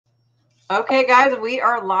Okay, guys, we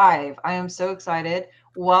are live. I am so excited.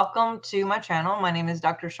 Welcome to my channel. My name is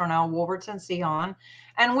Dr. Sharnael Wolverton Sehon,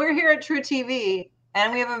 and we're here at True TV,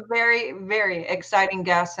 and we have a very, very exciting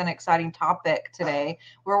guest and exciting topic today.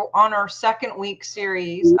 We're on our second week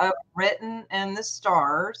series of Written in the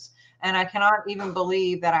Stars, and I cannot even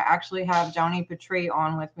believe that I actually have Joni Patry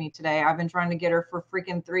on with me today. I've been trying to get her for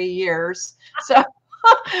freaking 3 years. So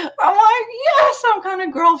I'm like, yes, I'm kind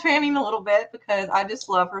of girl fanning a little bit because I just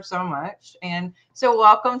love her so much. And so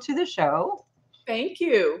welcome to the show. Thank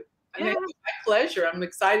you. Yeah. It's my pleasure. I'm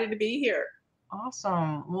excited to be here.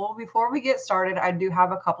 Awesome. Well, before we get started, I do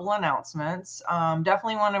have a couple announcements.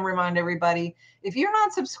 Definitely want to remind everybody, if you're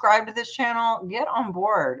not subscribed to this channel, get on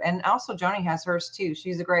board. And also Joni has hers too.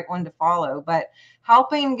 She's a great one to follow, but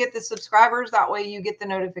helping get the subscribers, that way you get the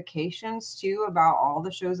notifications too about all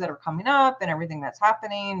the shows that are coming up and everything that's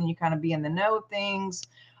happening, and you kind of be in the know of things.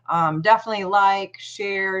 Definitely like,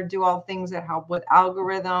 share, do all the things that help with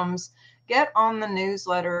algorithms. Get on the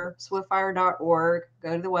newsletter, swiftfire.org,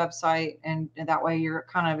 go to the website, and that way you're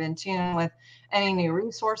kind of in tune with any new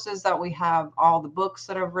resources that we have, all the books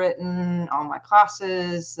that I've written, all my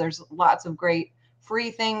classes. There's lots of great free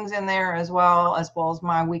things in there as well as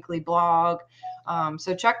my weekly blog.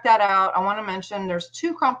 So check that out. I want to mention there's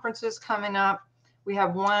 2 conferences coming up. We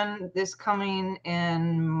have one this coming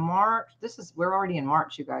in March. We're already in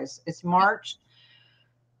March, you guys. It's March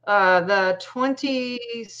the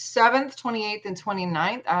 27th, 28th, and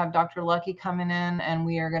 29th. I have Dr. Lucky coming in, and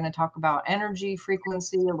we are going to talk about energy,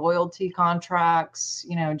 frequency, loyalty contracts,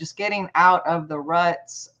 just getting out of the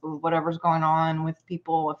ruts of whatever's going on with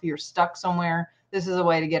people. If you're stuck somewhere, this is a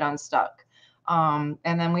way to get unstuck. And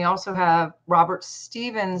then we also have Robert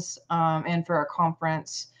Stevens in for a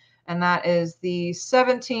conference, and that is the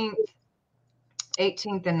 17th,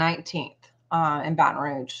 18th, and 19th in Baton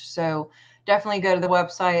Rouge. So definitely go to the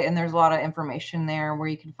website, and there's a lot of information there where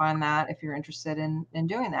you can find that if you're interested in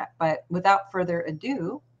doing that. But without further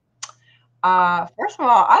ado, first of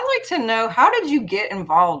all, I'd like to know, how did you get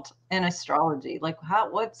involved in astrology? Like, Oh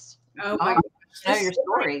my gosh, your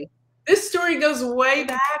story. This story goes way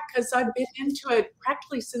back because I've been into it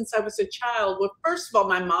practically since I was a child. Well, first of all,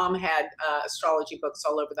 my mom had astrology books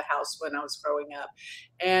all over the house when I was growing up.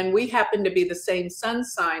 And we happened to be the same sun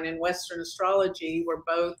sign in Western astrology. We're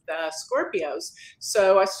both Scorpios.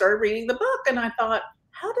 So I started reading the book and I thought,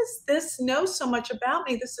 how does this know so much about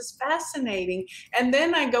me? This is fascinating. And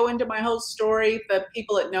then I go into my whole story. The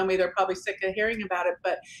people that know me, they're probably sick of hearing about it.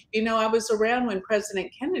 But, I was around when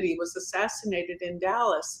President Kennedy was assassinated in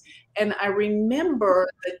Dallas. And I remember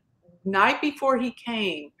the night before he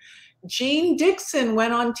came, Jean Dixon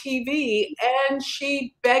went on TV and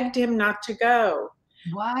she begged him not to go.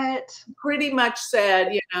 What? Pretty much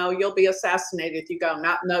said, you'll be assassinated if you go.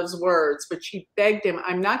 Not in those words, but she begged him.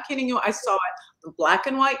 I'm not kidding you. I saw it on black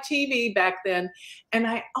and white TV back then. And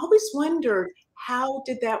I always wondered, how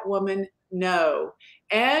did that woman know?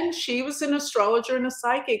 And she was an astrologer and a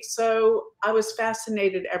psychic. So I was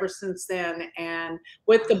fascinated ever since then. And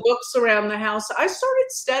with the books around the house, I started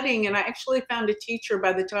studying, and I actually found a teacher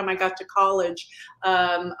by the time I got to college,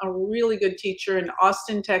 a really good teacher in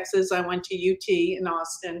Austin, Texas. I went to UT in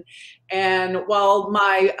Austin. And while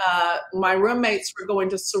my roommates were going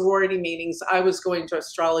to sorority meetings, I was going to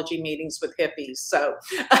astrology meetings with hippies. So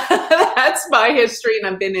that's my history, and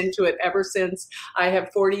I've been into it ever since. I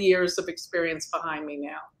have 40 years of experience behind me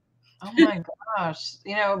now. Oh my gosh.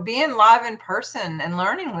 Being live in person and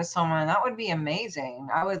learning with someone, that would be amazing.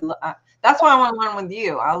 That's why I want to learn with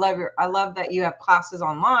you. I love that you have classes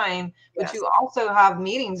online, but Yes. you also have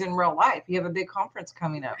meetings in real life. You have a big conference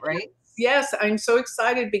coming up, right? Yes, I'm so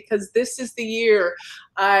excited because this is the year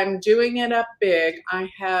I'm doing it up big. I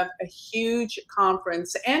have a huge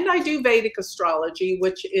conference, and I do Vedic astrology,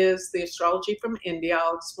 which is the astrology from India.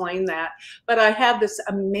 I'll explain that. But I have this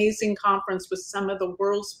amazing conference with some of the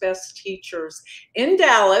world's best teachers in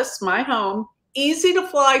Dallas, my home. Easy to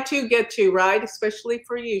fly to, get to, right? Especially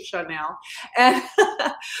for you, Sharnael. And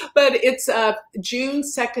but it's June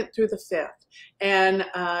 2nd through the 5th. And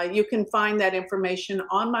you can find that information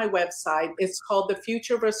on my website. It's called The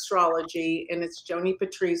Future of Astrology, and it's Joni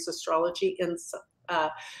Patry's Astrology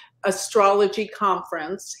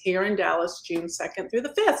Conference here in Dallas, June 2nd through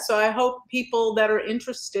the 5th. So I hope people that are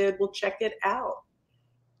interested will check it out.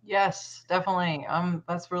 Yes, definitely.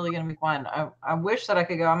 That's really going to be fun. I wish that I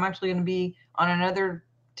could go. I'm actually going to be on another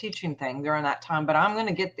teaching thing during that time, but I'm going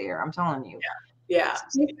to get there. I'm telling you. Yeah.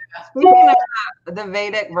 Speaking of the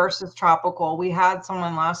Vedic versus tropical, we had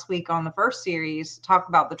someone last week on the first series talk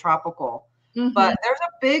about the tropical, but there's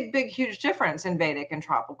a big, huge difference in Vedic and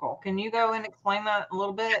tropical. Can you go and explain that a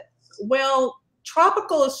little bit? Well,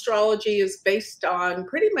 tropical astrology is based on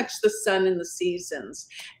pretty much the sun and the seasons.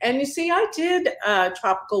 And you see, I did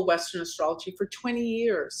tropical Western astrology for 20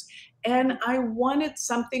 years. And I wanted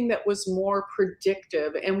something that was more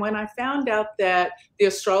predictive. And when I found out that the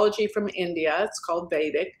astrology from India, it's called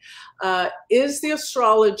Vedic, is the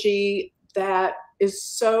astrology that is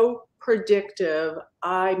so predictive,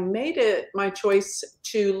 I made it my choice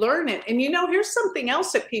to learn it. And you know, here's something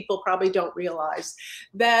else that people probably don't realize,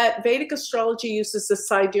 that Vedic astrology uses the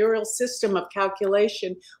sidereal system of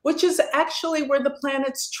calculation, which is actually where the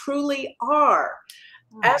planets truly are.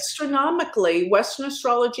 Astronomically, Western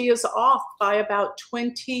astrology is off by about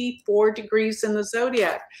 24 degrees in the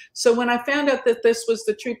zodiac. So when I found out that this was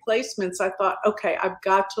the true placements, I thought, okay, I've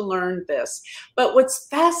got to learn this. But what's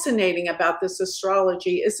fascinating about this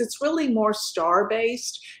astrology is it's really more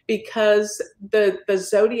star-based, because the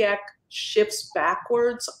zodiac shifts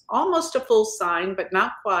backwards, almost a full sign, but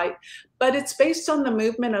not quite. But it's based on the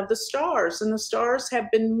movement of the stars, and the stars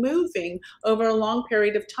have been moving over a long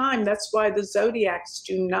period of time. That's why the zodiacs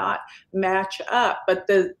do not match up. But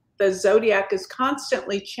the zodiac is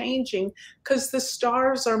constantly changing because the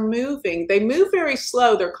stars are moving. They move very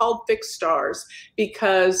slow. They're called fixed stars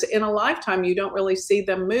because in a lifetime, you don't really see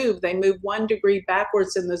them move. They move 1 degree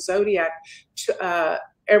backwards in the zodiac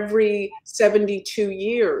every 72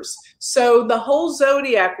 years. So the whole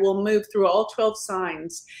zodiac will move through all 12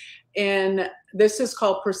 signs. And this is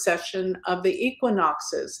called precession of the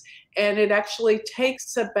equinoxes. And it actually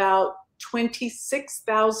takes about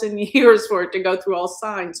 26,000 years for it to go through all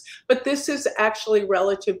signs. But this is actually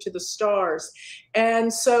relative to the stars.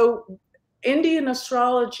 And so Indian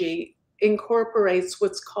astrology incorporates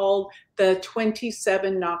what's called the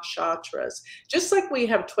 27 nakshatras. Just like we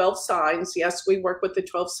have 12 signs, yes, we work with the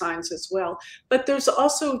 12 signs as well, but there's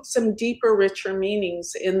also some deeper, richer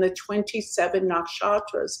meanings in the 27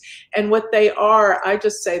 nakshatras. And what they are, I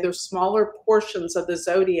just say they're smaller portions of the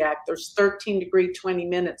zodiac. There's 13 degree, 20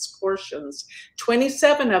 minutes portions,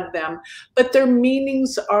 27 of them, but their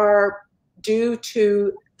meanings are due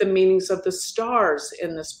to the meanings of the stars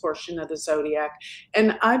in this portion of the zodiac.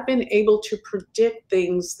 And I've been able to predict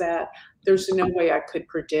things that there's no way I could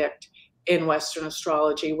predict in Western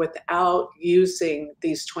astrology without using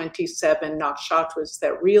these 27 nakshatras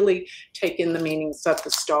that really take in the meanings of the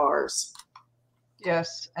stars.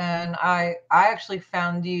 Yes, and I actually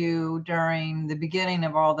found you during the beginning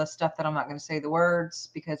of all this stuff that I'm not going to say the words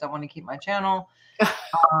because I want to keep my channel.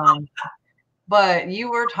 But you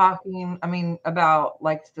were talking, I mean, about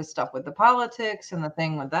like the stuff with the politics and the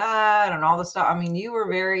thing with that and all the stuff. I mean, you were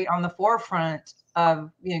very on the forefront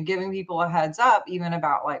of, you know, giving people a heads up, even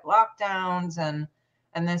about like lockdowns and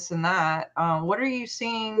this and that. What are you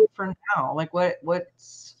seeing for now? Like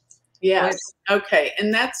what's Yes. Okay.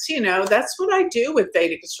 And that's, you know, that's what I do with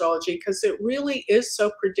Vedic astrology because it really is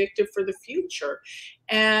so predictive for the future.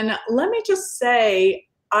 And let me just say,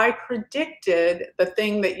 I predicted the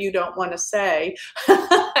thing that you don't want to say,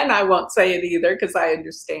 and I won't say it either because I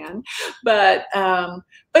understand. But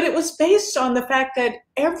it was based on the fact that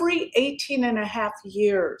every 18 and a half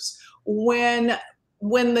years, when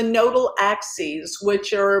the nodal axes,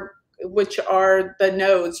 which are the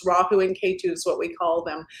nodes, Rahu and Ketu is what we call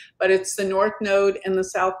them, but it's the north node and the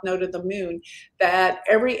south node of the moon, that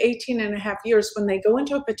every 18 and a half years, when they go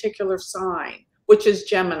into a particular sign, which is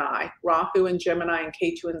Gemini, Rahu and Gemini and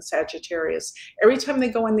Ketu and Sagittarius. Every time they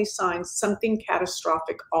go in these signs, something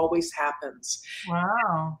catastrophic always happens.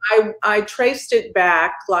 Wow. I traced it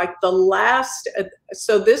back like the last,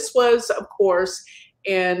 so this was, of course,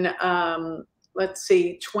 in, let's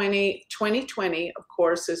see, 2020, of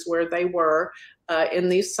course, is where they were in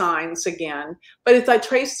these signs again. But if I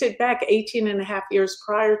traced it back 18 and a half years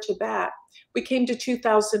prior to that, we came to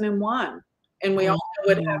 2001. And we all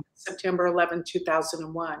know what happened September 11,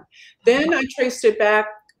 2001. Then I traced it back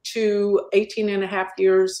to 18 and a half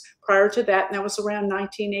years prior to that, and that was around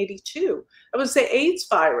 1982. It was the AIDS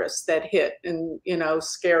virus that hit and, you know,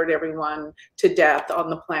 scared everyone to death on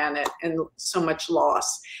the planet and so much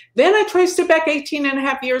loss. Then I traced it back 18 and a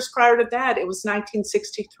half years prior to that. It was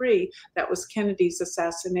 1963. That was Kennedy's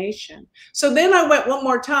assassination. So then I went one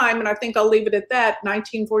more time, and I think I'll leave it at that.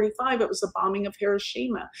 1945, it was the bombing of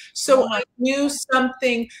Hiroshima. So I knew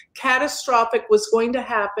something catastrophic was going to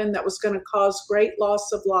happen that was going to cause great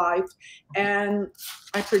loss of life, and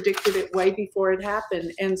I predicted it way before it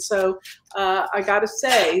happened. And so I got to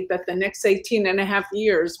say that the next 18 and a half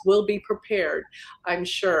years will be prepared, I'm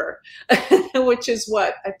sure, which is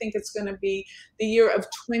what I think it's going to be the year of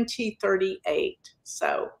 2038.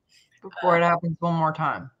 So before it happens one more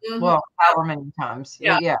time. Well, however many times.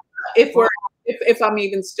 Yeah. If I'm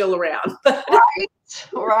even still around.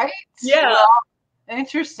 Right. Yeah.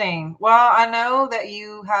 Interesting. Well, I know that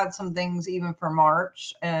you had some things even for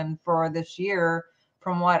March and for this year.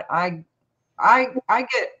 From what I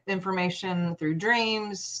get information through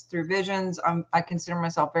dreams, through visions. I consider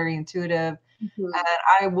myself very intuitive, Mhm. and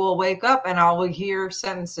I will wake up and I will hear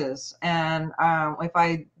sentences, and if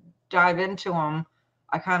I dive into them,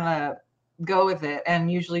 I kind of go with it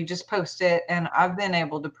and usually just post it. And I've been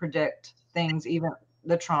able to predict things, even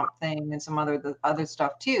the Trump thing and some the other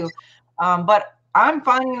stuff too. But I'm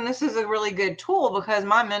finding this is a really good tool because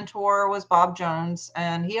my mentor was Bob Jones,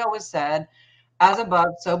 and he always said, "As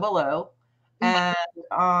above, so below."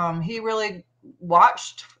 And he really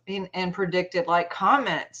watched and predicted like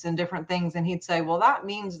comments and different things, and he'd say, well, that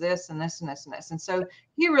means this and this and this and this. And so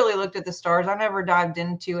he really looked at the stars. I never dived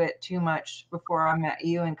into it too much before I met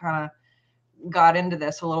you and kind of got into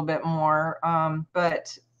this a little bit more.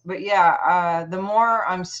 But yeah, the more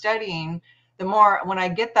I'm studying, the more when I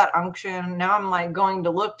get that unction, now I'm like going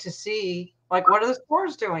to look to see like what are the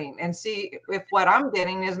stars doing and see if what I'm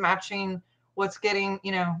getting is matching what's getting,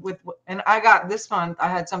 with. And I got this month, I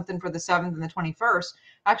had something for the 7th and the 21st.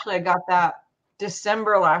 Actually, I got that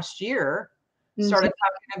December last year, started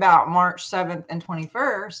talking about March 7th and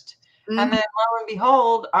 21st. And then lo and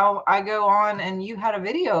behold, I go on and you had a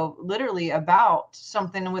video literally about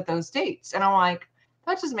something with those dates. And I'm like,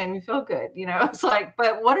 that just made me feel good. It's like,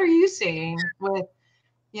 but what are you seeing with,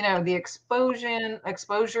 the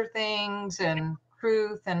exposure things and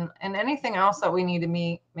truth and anything else that we need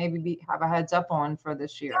to have a heads up on for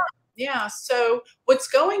this year? Yeah. So what's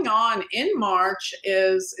going on in March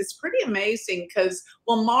is it's pretty amazing because,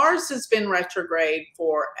 well, Mars has been retrograde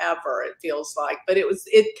forever, it feels like, but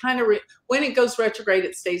it kind of, when it goes retrograde,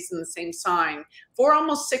 it stays in the same sign for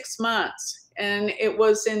almost 6 months. And it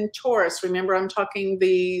was in Taurus. Remember, I'm talking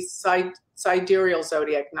the sidereal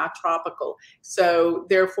zodiac, not tropical. So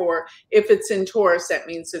therefore, if it's in Taurus, that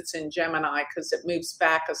means it's in Gemini because it moves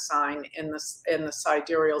back a sign in the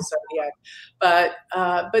sidereal zodiac.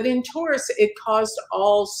 But in Taurus, it caused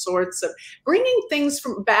all sorts of bringing things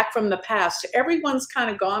back from the past. Everyone's kind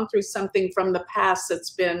of gone through something from the past that's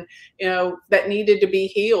been, that needed to be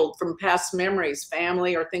healed from past memories,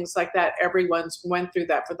 family or things like that. Everyone's went through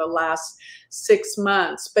that for the last 6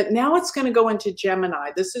 months. But now it's going to go into Gemini.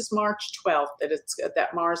 This is March 12th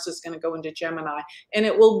that Mars is going to go into Gemini, and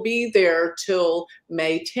it will be there till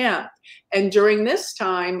May 10th. And during this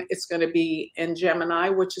time, it's going to be in Gemini,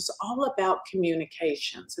 which is all about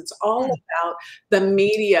communications. It's all about the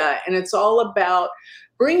media, and it's all about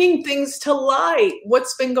bringing things to light.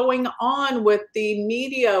 What's been going on with the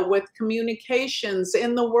media, with communications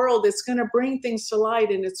in the world, it's going to bring things to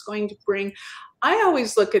light, and it's going to bring, I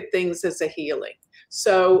always look at things as a healing.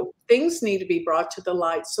 So things need to be brought to the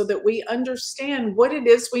light so that we understand what it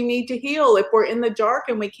is we need to heal. If we're in the dark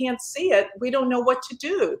and we can't see it, we don't know what to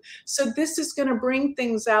do. So this is going to bring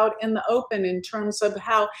things out in the open in terms of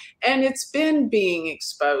how, and it's been being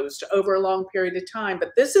exposed over a long period of time,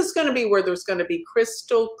 but this is going to be where there's going to be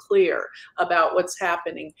crystal clear about what's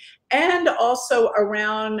happening. And also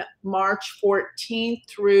around March 14th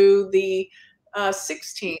through the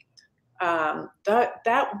 16th,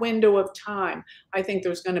 that window of time, I think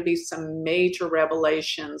there's going to be some major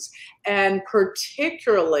revelations, and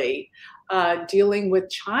particularly dealing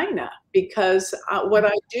with China, because what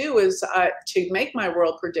I do is to make my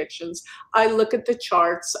world predictions, I look at the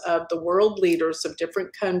charts of the world leaders of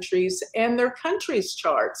different countries and their countries'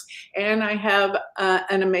 charts. And I have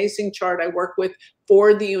an amazing chart I work with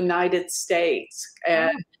for the United States.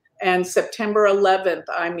 And September 11th,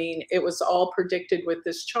 I mean, it was all predicted with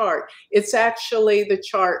this chart. It's actually the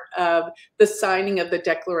chart of the signing of the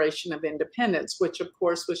Declaration of Independence, which of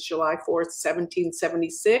course was July 4th,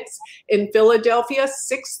 1776 in Philadelphia,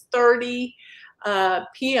 6:30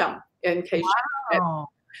 p.m. in case you know.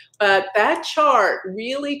 But that chart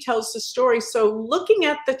really tells the story. So looking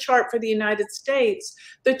at the chart for the United States,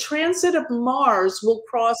 the transit of Mars will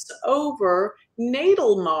cross over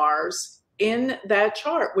natal Mars in that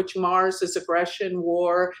chart, which Mars is aggression,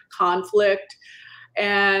 war, conflict,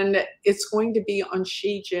 and it's going to be on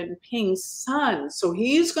Xi Jinping's sun. So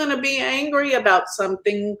he's going to be angry about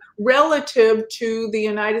something relative to the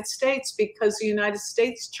United States because the United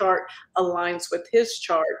States chart aligns with his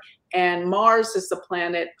chart. And Mars is the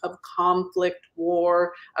planet of conflict,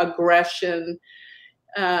 war, aggression.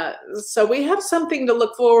 So we have something to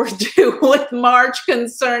look forward to with March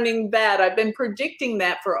concerning that. I've been predicting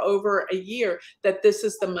that for over a year, that this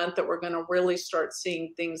is the month that we're going to really start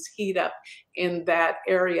seeing things heat up in that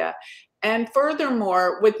area. And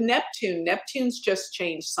furthermore, with Neptune, Neptune's just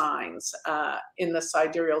changed signs in the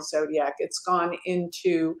sidereal zodiac. It's gone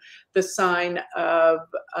into the sign of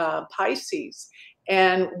Pisces.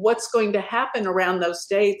 And what's going to happen around those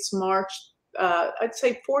dates, March, I'd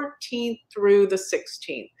say 14th through the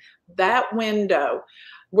 16th, that window,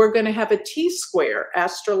 we're going to have a T-square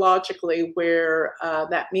astrologically, where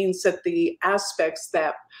that means that the aspects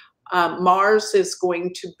that Mars is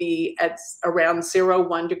going to be at around 0,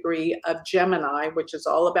 1 degree of Gemini, which is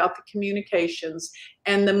all about the communications,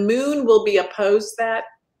 and the moon will be opposed that.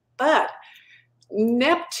 But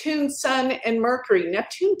Neptune, Sun, and Mercury.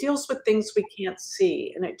 Neptune deals with things we can't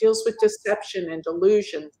see, and it deals with deception and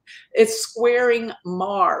delusion. It's squaring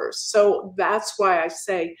Mars. So that's why I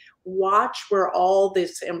say, watch where all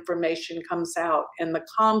this information comes out and the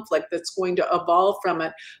conflict that's going to evolve from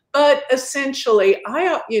it. But essentially,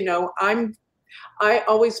 I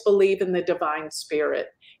always believe in the divine spirit.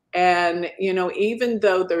 And, even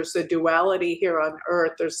though there's a duality here on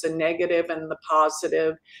earth, there's the negative and the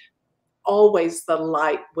positive, always the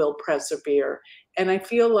light will persevere. And I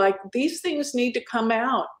feel like these things need to come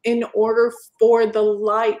out in order for the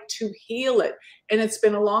light to heal it. And it's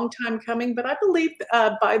been a long time coming, but I believe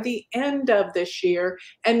by the end of this year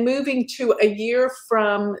and moving to a year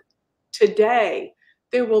from today,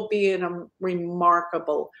 there will be a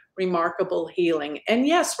remarkable healing. And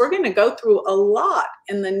yes, we're going to go through a lot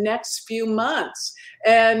in the next few months.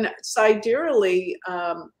 And sidereally,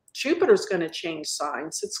 Jupiter's going to change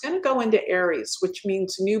signs. It's going to go into Aries, which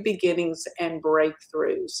means new beginnings and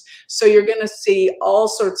breakthroughs. So you're going to see all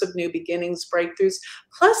sorts of new beginnings, breakthroughs,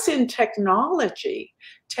 plus in technology,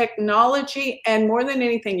 and more than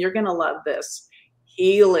anything, you're going to love this,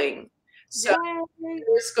 healing. So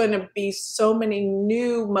there's going to be so many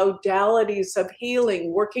new modalities of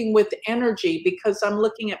healing, working with energy, because I'm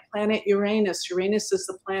looking at planet Uranus. Uranus is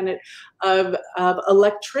the planet of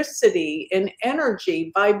electricity and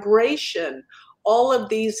energy, vibration. All of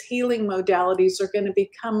these healing modalities are going to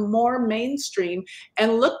become more mainstream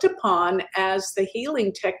and looked upon as the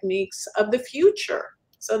healing techniques of the future.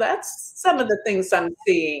 So that's some of the things I'm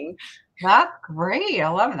seeing. That's great. I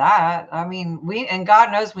love that. I mean, and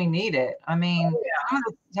God knows we need it. I mean, some of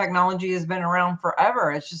the technology has been around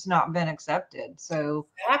forever. It's just not been accepted. So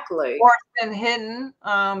exactly. Or it's been hidden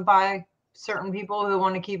by certain people who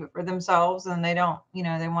want to keep it for themselves, and they don't,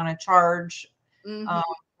 they want to charge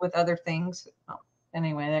with other things.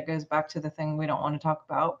 Anyway, that goes back to the thing we don't want to talk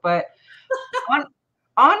about. But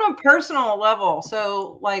on a personal level,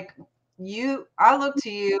 so like, I look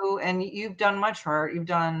to you, and you've done my chart, you've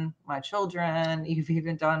done my children, you've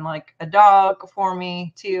even done like a dog for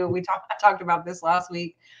me too. I talked about this last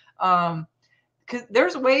week. Because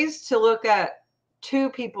there's ways to look at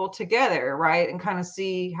two people together, right? And kind of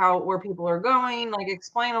see where people are going. Like,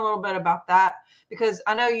 explain a little bit about that, because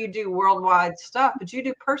I know you do worldwide stuff, but you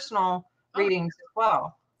do personal readings as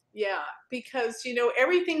well. Yeah, because,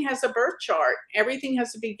 everything has a birth chart. Everything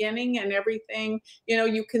has a beginning, and everything,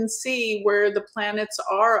 you can see where the planets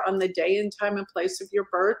are on the day and time and place of your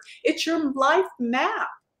birth. It's your life map.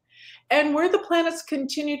 And where the planets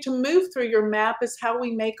continue to move through your map is how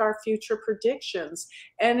we make our future predictions.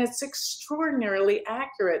 And it's extraordinarily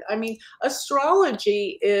accurate. I mean,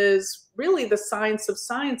 astrology is really the science of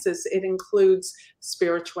sciences. It includes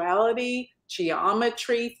spirituality,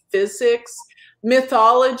 geometry, physics,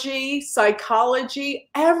 mythology, psychology,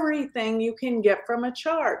 everything you can get from a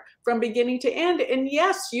chart from beginning to end. And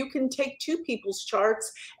yes, you can take two people's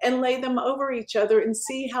charts and lay them over each other and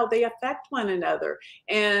see how they affect one another.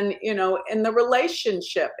 And, in the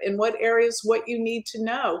relationship, in what areas, what you need to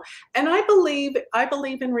know. And I believe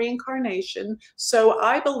in reincarnation. So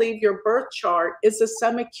I believe your birth chart is a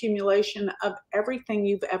sum accumulation of everything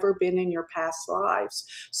you've ever been in your past lives.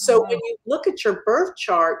 So when you look at your birth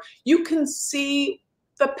chart, you can see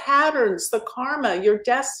the patterns, the karma, your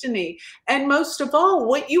destiny, and most of all,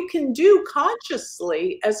 what you can do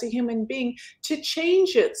consciously as a human being to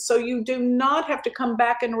change it, so you do not have to come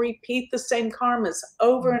back and repeat the same karmas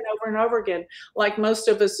over and over and over again, like most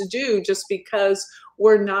of us do, just because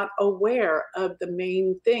we're not aware of the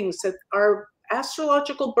main things that our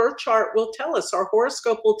astrological birth chart will tell us. Our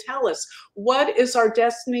horoscope will tell us what is our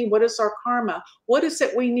destiny, what is our karma, what is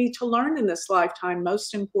it we need to learn in this lifetime,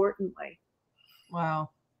 most importantly. Wow.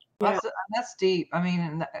 That's deep. I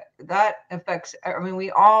mean, that affects,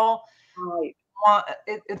 we all want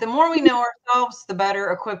it. The more we know ourselves, the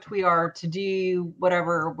better equipped we are to do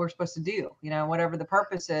whatever we're supposed to do, whatever the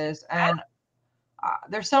purpose is. And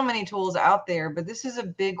there's so many tools out there, but this is a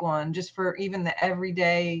big one just for even the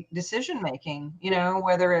everyday decision making,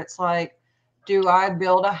 whether it's like, do I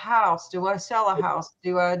build a house? Do I sell a house?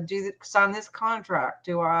 Do I sign this contract?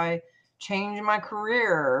 Do I change my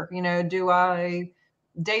career? Do I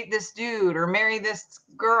date this dude or marry this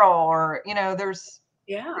girl? Or, there's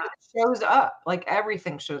Yeah. It shows up, like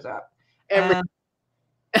everything shows up. Every And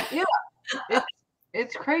yeah,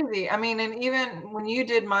 it's crazy. I mean, and even when you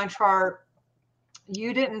did my chart,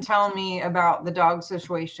 you didn't tell me about the dog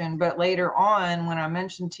situation, but later on, when I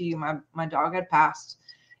mentioned to you my dog had passed,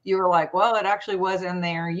 you were like, well, it actually was in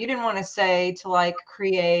there. You didn't want to say to like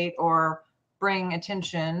create or bring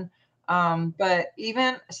attention. But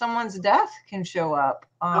even someone's death can show up.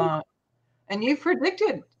 And you've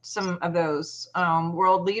predicted some of those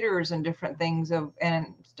world leaders and different things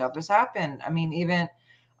and stuff has happened. I mean, even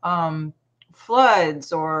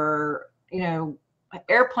floods or,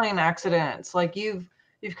 airplane accidents. Like you've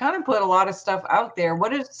kind of put a lot of stuff out there.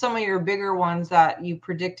 What are some of your bigger ones that you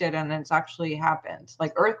predicted and it's actually happened?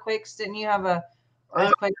 Like earthquakes, didn't you have a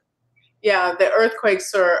earthquake? Yeah, the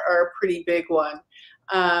earthquakes are a pretty big one.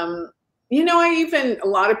 A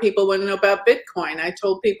lot of people want to know about Bitcoin. I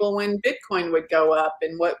told people when Bitcoin would go up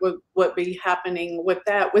and what would be happening with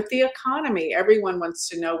that, with the economy. Everyone wants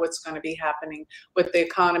to know what's going to be happening with the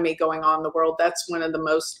economy going on in the world. That's one of the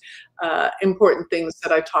most important things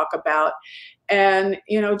that I talk about. And,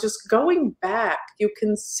 just going back, you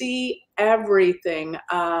can see everything.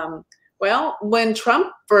 Well, when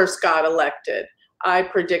Trump first got elected, I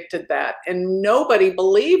predicted that and nobody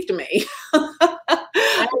believed me.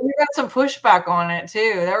 You got some pushback on it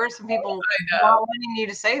too. There were some people not wanting you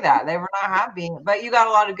to say that. They were not happy, but you got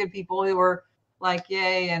a lot of good people who were like,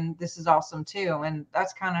 yay, and this is awesome too. And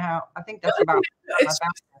that's kind of how I think that's about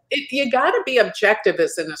you got to be objective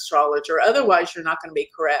as an astrologer. Otherwise, you're not going to be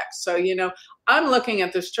correct. So, I'm looking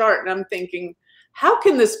at this chart and I'm thinking, how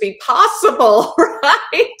can this be possible,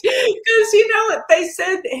 right? Because, they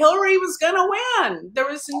said Hillary was going to win. There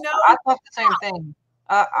was no... I thought the same thing.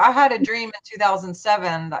 I had a dream in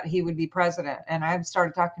 2007 that he would be president, and I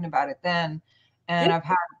started talking about it then. And I've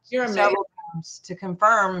had several times to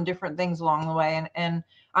confirm different things along the way. And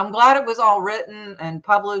I'm glad it was all written and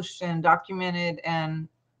published and documented. And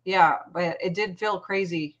yeah, but it did feel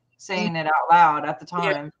crazy saying it out loud at the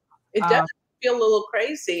time. Yeah, it does feel a little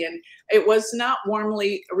crazy, and it was not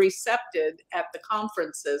warmly recepted at the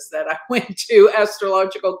conferences that I went to,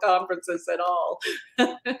 astrological conferences at all.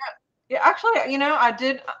 Yeah, actually,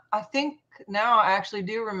 I think now I actually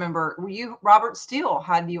do remember Robert Steele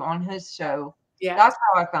had you on his show. Yeah. That's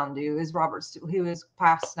how I found you, is Robert Steele, who is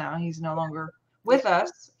passed now. He's no longer with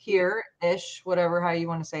us here-ish, whatever, how you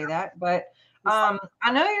want to say that. But I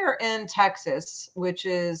know you're in Texas, which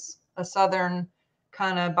is a southern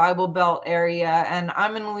kind of Bible Belt area, and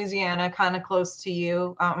I'm in Louisiana, kind of close to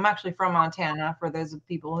you. I'm actually from Montana, for those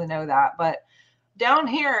people who know that, but down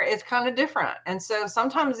here it's kind of different. And so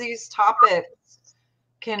sometimes these topics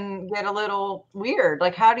can get a little weird.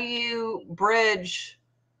 Like, how do you bridge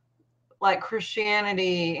like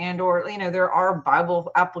Christianity or, there are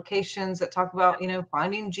Bible applications that talk about,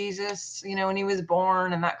 finding Jesus, when he was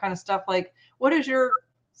born and that kind of stuff. Like, what is your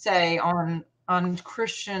say on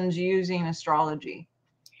Christians using astrology?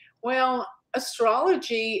 Well,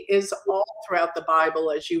 astrology is all throughout the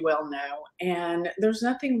Bible, as you well know, and there's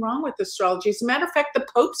nothing wrong with astrology. As a matter of fact, the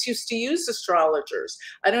popes used to use astrologers.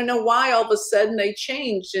 I don't know why all of a sudden they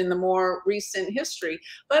changed in the more recent history,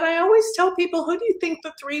 but I always tell people, who do you think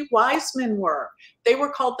the three wise men were? They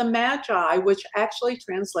were called the Magi, which actually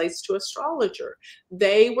translates to astrologer.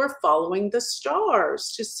 They were following the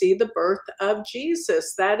stars to see the birth of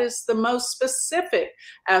Jesus. That is the most specific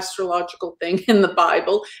astrological thing in the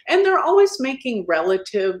Bible. And they're always making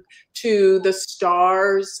relative to the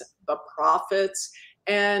stars, the prophets.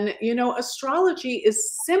 And, astrology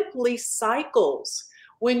is simply cycles.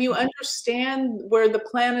 When you understand where the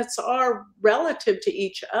planets are relative to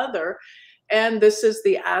each other, and this is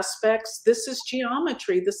the aspects, this is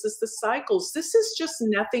geometry, this is the cycles. This is just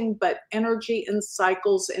nothing but energy and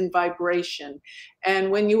cycles and vibration.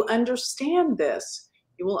 And when you understand this,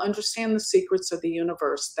 you will understand the secrets of the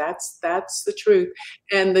universe. That's the truth.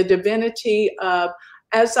 And the divinity of,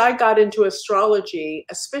 as I got into astrology,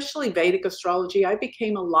 especially Vedic astrology, I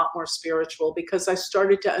became a lot more spiritual because I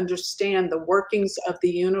started to understand the workings of the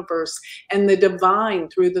universe and the divine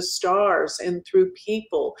through the stars and through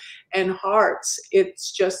people and hearts.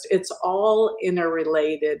 It's all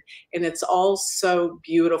interrelated, and it's all so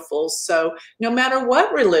beautiful. So no matter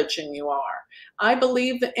what religion you are, I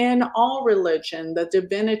believe in all religion, the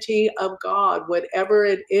divinity of God, whatever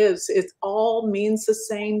it is, it all means the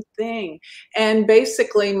same thing. And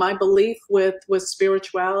basically my belief with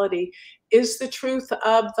spirituality is the truth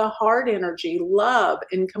of the heart energy, love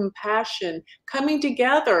and compassion coming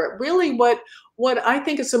together. Really what I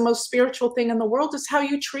think is the most spiritual thing in the world is how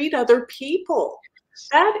you treat other people.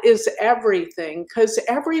 That is everything, because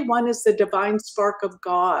everyone is the divine spark of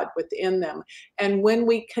God within them. And when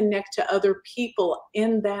we connect to other people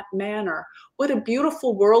in that manner, what a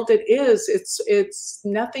beautiful world it is. It's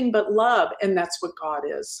nothing but love, and that's what God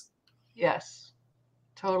is. Yes,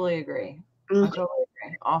 totally agree. I Mhm. totally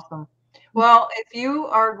agree. Awesome. Well, if you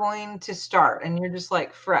are going to start and you're just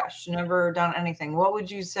like fresh, never done anything, what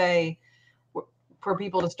would you say for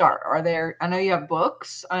people to start? Are there, I know you have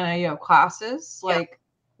books, I know you have classes, Yeah. like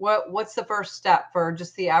what's the first step for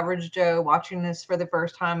just the average Joe watching this for the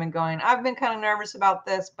first time and going, I've been kind of nervous about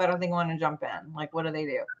this, but I think I want to jump in. Like, what do they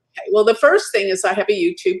do? Okay. Well, the first thing is I have a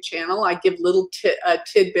YouTube channel. I give little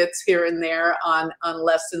tidbits here and there on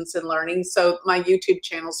lessons and learning. So my YouTube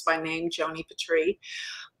channel's by name, Joni Patry.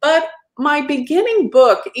 But my beginning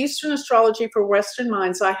book, Eastern Astrology for Western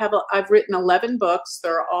Minds, I've written 11 books.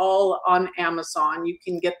 They're all on Amazon. You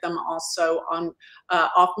can get them also on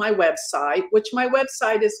off my website, which my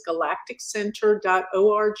website is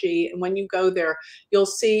galacticcenter.org. And when you go there, you'll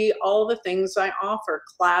see all the things I offer,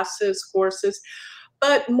 classes, courses.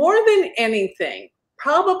 But more than anything,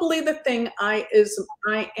 probably the thing I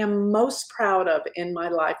am most proud of in my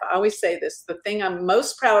life. I always say this, the thing I'm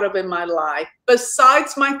most proud of in my life,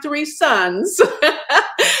 besides my 3 sons,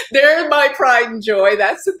 they're my pride and joy.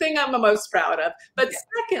 That's the thing I'm the most proud of. But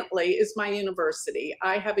secondly is my university.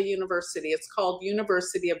 I have a university. It's called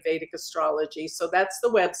University of Vedic Astrology. So that's the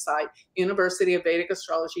website,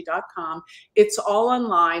 universityofvedicastrology.com. It's all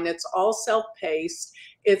online. It's all self-paced.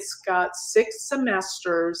 It's got 6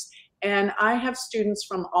 semesters, and I have students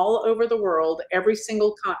from all over the world, every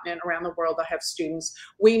single continent around the world. I have students.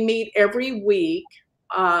 We meet every week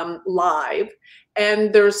live,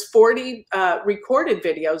 and there's 40 recorded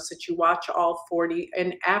videos that you watch, all 40,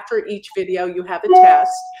 and after each video you have a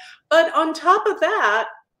test. But on top of that,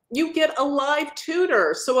 you get a live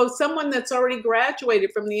tutor. So someone that's already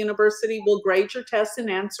graduated from the university will grade your tests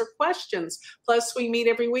and answer questions. Plus, we meet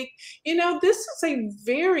every week. You know, this is a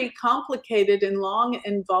very complicated and long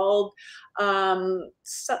involved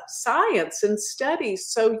science and studies.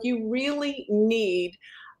 So you really need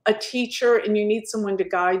a teacher, and you need someone to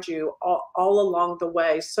guide you all along the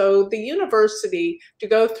way. So the university, to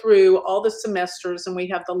go through all the semesters, and we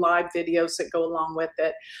have the live videos that go along with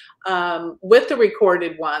it, with the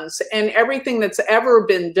recorded ones, and everything that's ever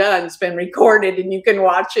been done has been recorded, and you can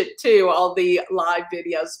watch it too, all the live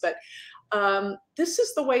videos. But this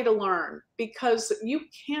is the way to learn, because you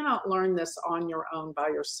cannot learn this on your own by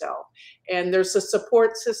yourself. And there's a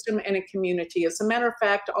support system and a community. As a matter of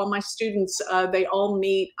fact, all my students, they all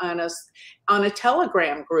meet on a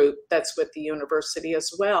Telegram group that's with the university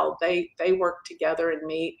as well. They work together and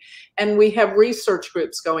meet. And we have research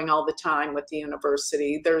groups going all the time with the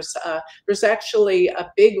university. There's actually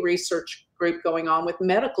a big research group going on with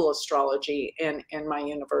medical astrology in my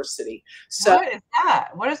university. So What is that?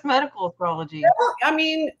 What is medical astrology? I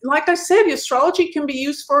mean, like I said, astrology can be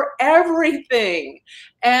used for everything,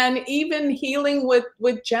 and even healing with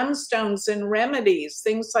gemstones and remedies,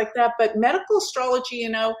 things like that. But medical astrology, you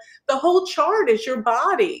know, the whole chart is your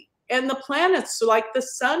body, and the planets, so like the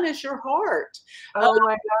sun, is your heart. Oh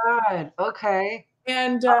my God. Okay.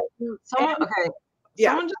 And Someone, okay. yeah.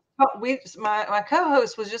 Someone just, my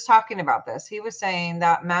co-host was just talking about this. He was saying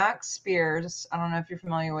that Max Spears, I don't know if you're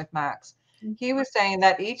familiar with Max, he was saying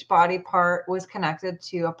that each body part was connected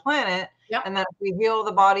to a planet, Yep. and that if we heal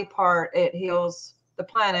the body part, it heals the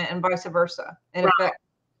planet, and vice versa. In effect.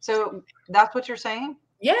 So that's what you're saying?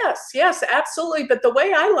 Yes, yes, absolutely. But the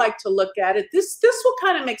way I like to look at it, this will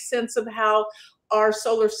kind of make sense of how our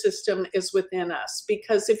solar system is within us.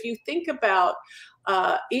 Because if you think about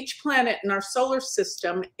each planet in our solar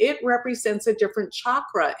system, it represents a different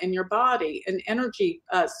chakra in your body, an energy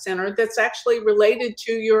center that's actually related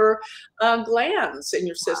to your glands in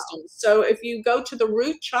your system. So if you go to the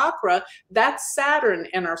root chakra, that's Saturn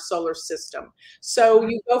in our solar system. So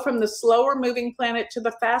you go from the slower moving planet to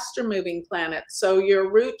the faster moving planet. So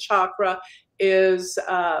your root chakra is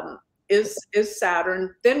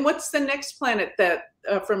Saturn. Then what's the next planet that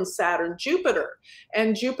from Saturn? Jupiter.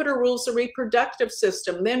 And Jupiter rules the reproductive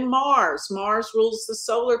system. Then Mars. Mars rules the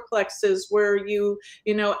solar plexus, where you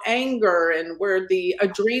know, anger, and where the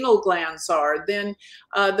adrenal glands are. Then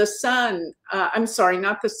the sun, I'm sorry,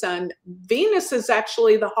 not the sun. Venus is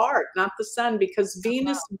actually the heart, not the sun, because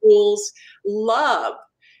Venus rules love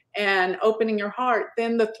and opening your heart.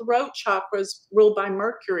 Then the throat chakra is ruled by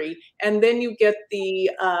Mercury. And then you get the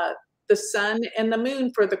sun and the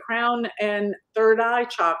moon for the crown and third eye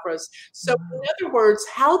chakras. So in other words,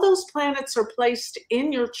 how those planets are placed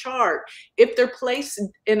in your chart, if they're placed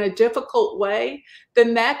in a difficult way,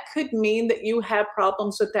 then that could mean that you have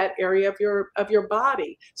problems with that area of your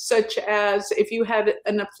body, such as if you had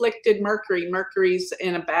an afflicted Mercury's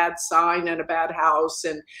in a bad sign in a bad house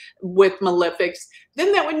and with malefics,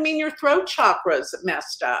 then that would mean your throat chakra's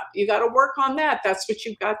messed up. You got to work on that. That's what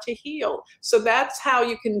you've got to heal. So that's how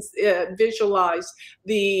you can visualize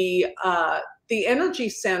the energy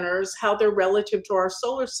centers, how they're relative to our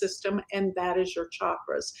solar system, and that is your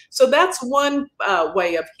chakras. So that's one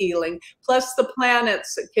way of healing. Plus the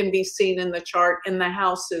planets can be seen in the chart and the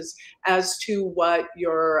houses as to what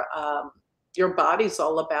your body's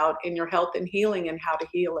all about in your health and healing and how to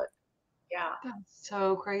heal it. Yeah. That's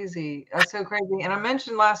so crazy. That's so crazy. And I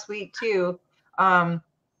mentioned last week too,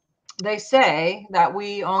 they say that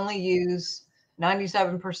we only use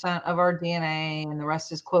 97% of our DNA and the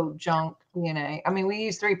rest is, quote, junk DNA. I mean, we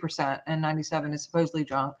use 3% and 97 is supposedly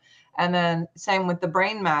junk. And then same with the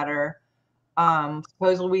brain matter.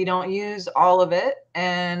 Supposedly we don't use all of it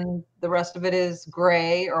and the rest of it is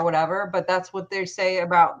gray or whatever. But that's what they say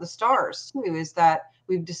about the stars too, is that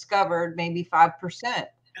we've discovered maybe 5%.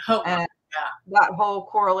 Oh, and yeah. that whole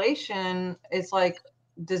correlation is like,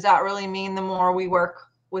 does that really mean the more we work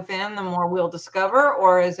within, the more we'll discover?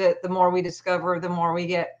 Or is it the more we discover, the more we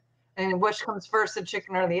get? And which comes first, the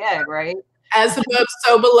chicken or the egg, right? As above,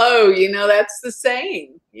 so below, you know, that's the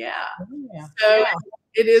saying. Yeah. Yeah. So Yeah.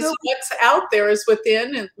 it is, So what's out there is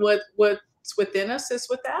within, and what's within us is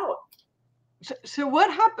without. So what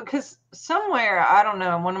happened? Because somewhere, I don't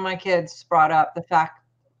know, one of my kids brought up the fact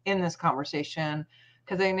in this conversation,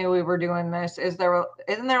 because they knew we were doing this, isn't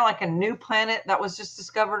there like a new planet that was just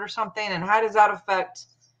discovered or something? And how does that affect,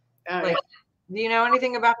 like, do you know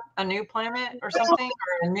anything about a new planet or something,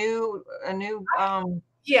 or a new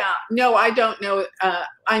Yeah, no, I don't know.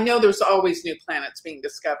 I know there's always new planets being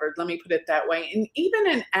discovered. Let me put it that way. And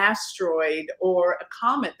even an asteroid or a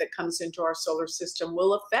comet that comes into our solar system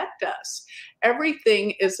will affect us.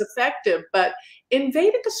 Everything is effective, but in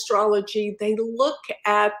Vedic astrology, they look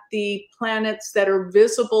at the planets that are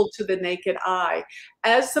visible to the naked eye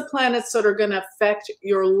as the planets that are going to affect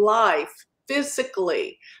your life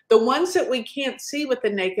physically. The ones that we can't see with the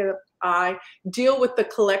naked eye deal with the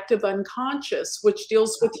collective unconscious, which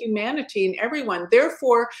deals with humanity and everyone.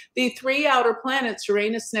 Therefore, the three outer planets,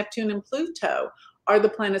 Uranus, Neptune, and Pluto, are the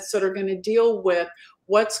planets that are going to deal with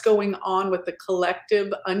what's going on with the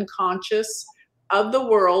collective unconscious of the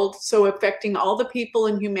world, so affecting all the people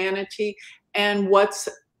in humanity, and what's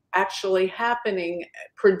actually happening,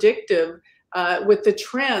 predictive, with the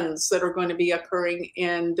trends that are going to be occurring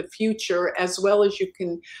in the future, as well as you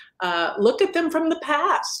can look at them from the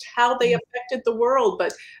past, how they affected the world.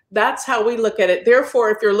 But that's how we look at it. Therefore,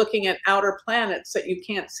 if you're looking at outer planets that you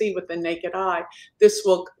can't see with the naked eye, this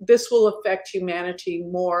will affect humanity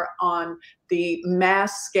more on the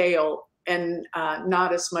mass scale and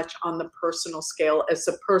not as much on the personal scale as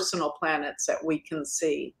the personal planets that we can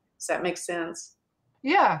see. Does that make sense?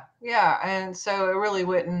 Yeah, yeah. And so it really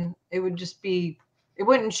wouldn't, it would just be, it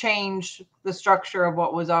wouldn't change the structure of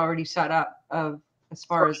what was already set up of, as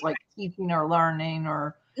far as like teaching or learning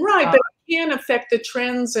or. Right, but it can affect the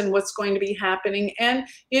trends and what's going to be happening. And,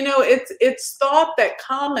 you know, it's thought that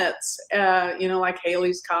comets, you know, like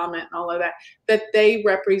Halley's Comet and all of that, that they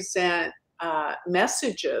represent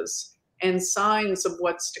messages and signs of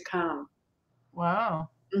what's to come. Wow.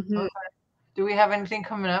 Mm-hmm. Okay. Do we have anything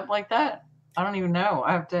coming up like that? I don't even know.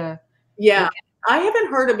 I have to. Yeah, I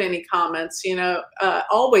haven't heard of any comments. You know,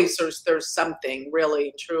 always there's something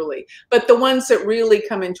really, truly. But the ones that really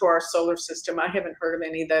come into our solar system, I haven't heard of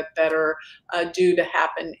any that are due to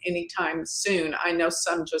happen anytime soon. I know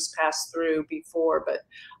some just passed through before, but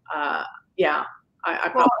yeah, I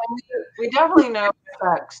probably. Well, we definitely know it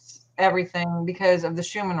affects everything because of the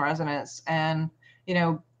Schumann resonance. And, you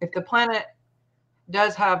know, if the planet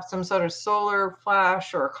does have some sort of solar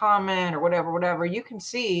flash or comet or whatever, you can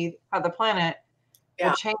see how the planet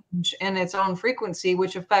will change in its own frequency,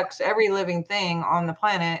 which affects every living thing on the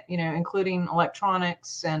planet, you know, including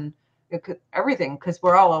electronics and everything, because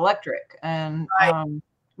we're all electric. And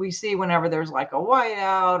we see whenever there's like a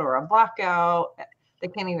whiteout or a blackout, they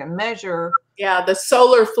can't even measure. Yeah, the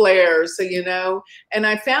solar flares, you know, and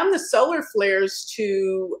I found the solar flares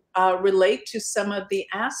to relate to some of the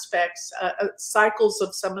aspects, cycles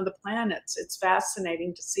of some of the planets. It's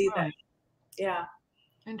fascinating to see that. Yeah.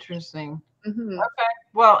 Interesting. Mm-hmm. Okay.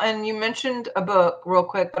 Well, and you mentioned a book real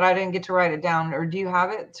quick, but I didn't get to write it down. Or do you have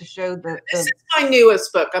it to show that? This is my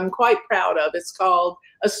newest book. I'm quite proud of. It's called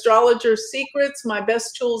Astrologer Secrets, My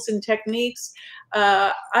Best Tools and Techniques.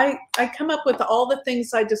 I come up with all the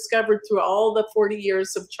things I discovered through all the 40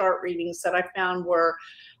 years of chart readings that I found were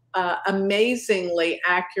amazingly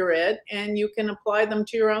accurate, and you can apply them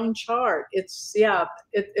to your own chart. It's, yeah,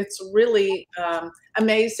 it's really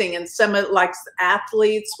amazing. And some of, like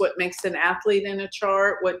athletes, what makes an athlete in a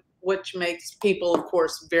chart, which makes people, of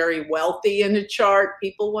course, very wealthy in a chart,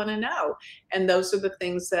 people want to know. And those are the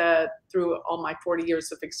things that through all my 40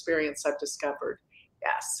 years of experience I've discovered.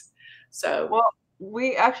 Yes. So, well,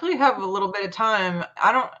 we actually have a little bit of time.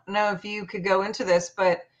 I don't know if you could go into this,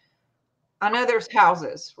 but I know there's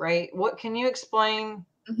houses, right? What can you explain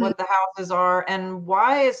what the houses are, and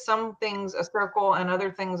why is some things a circle and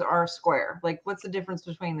other things are square? Like, what's the difference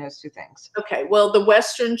between those two things? okay, well, the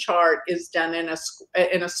Western chart is done in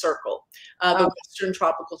a circle, the Western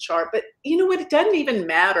tropical chart. But you know what? It doesn't even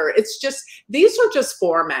matter. It's just, these are just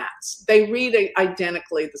formats. They read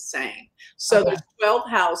identically the same. So there's 12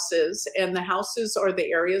 houses, and the houses are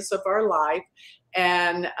the areas of our life.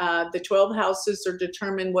 And the 12 houses are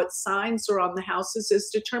determined, what signs are on the houses is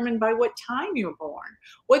determined by what time you're born.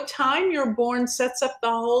 What time you're born sets up the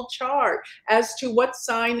whole chart as to what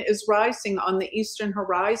sign is rising on the eastern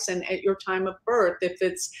horizon at your time of birth. If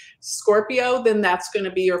it's Scorpio, then that's going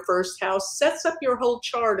to be your first house. Sets up your whole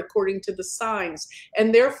chart according to the signs.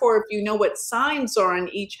 And therefore, if you know what signs are on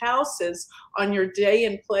each houses on your day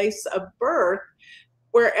and place of birth,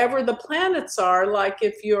 wherever the planets are, like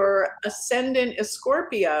if your ascendant is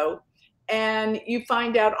Scorpio and you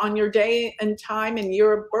find out on your day and time and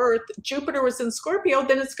year of birth, Jupiter was in Scorpio,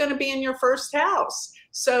 then it's going to be in your first house.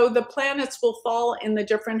 So the planets will fall in the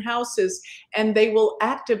different houses, and they will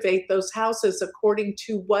activate those houses according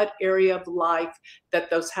to what area of life that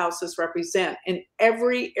those houses represent. And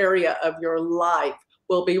every area of your life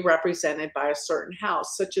will be represented by a certain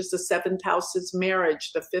house, such as the 7th house is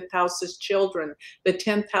marriage, the 5th house is children, the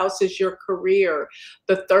 10th house is your career,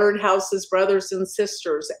 the 3rd house is brothers and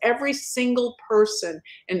sisters. Every single person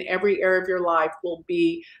in every area of your life will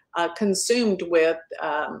be consumed with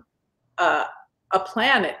a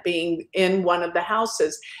planet being in one of the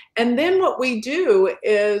houses. And then what we do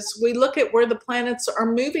is we look at where the planets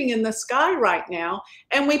are moving in the sky right now,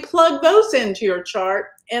 and we plug those into your chart,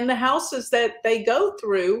 and the houses that they go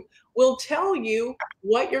through will tell you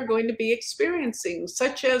what you're going to be experiencing,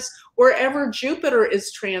 such as wherever Jupiter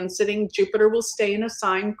is transiting, Jupiter will stay in a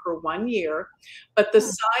sign for 1 year, but the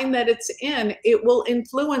sign that it's in, it will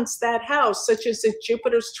influence that house, such as if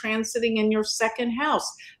Jupiter's transiting in your 2nd house.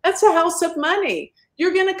 That's a house of money.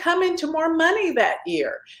 You're going to come into more money that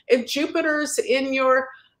year. If Jupiter's in your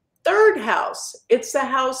 3rd house, it's the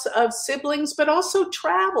house of siblings, but also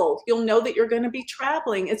travel. You'll know that you're going to be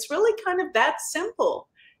traveling. It's really kind of that simple.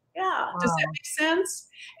 Yeah. Wow. Does that make sense?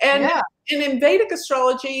 And, and in Vedic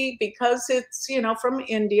astrology, because it's, you know, from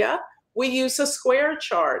India, we use a square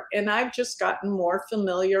chart, and I've just gotten more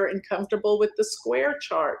familiar and comfortable with the square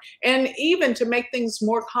chart. And even to make things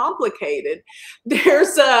more complicated,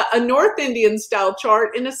 there's a North Indian style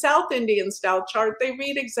chart and a South Indian style chart. They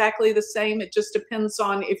read exactly the same. It just depends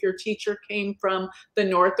on if your teacher came from the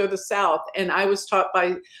North or the South. And I was taught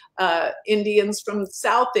by Indians from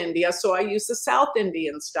South India, so I use the South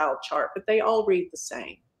Indian style chart, but they all read the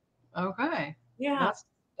same. Okay. Yeah.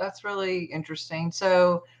 That's really interesting.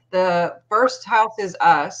 So the first house is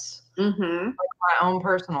us, like my own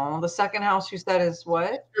personal. The 2nd house you said is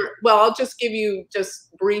what? Well, I'll just give you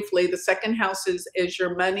just briefly. The 2nd house is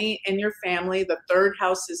your money and your family. The 3rd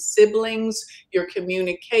house is siblings, your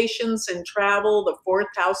communications and travel. The 4th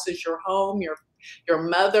house is your home, your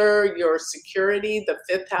mother, your security. The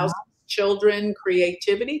 5th house children,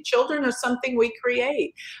 creativity. Children are something we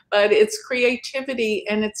create, but it's creativity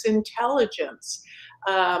and it's intelligence.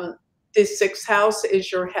 The 6th house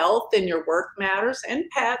is your health and your work matters and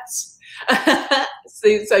pets.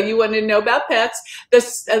 So you want to know about pets. The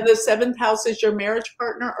 7th house is your marriage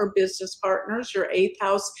partner or business partners. Your 8th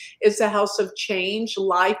house is a house of change,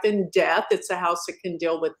 life and death. It's a house that can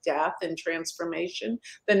deal with death and transformation.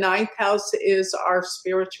 The 9th house is our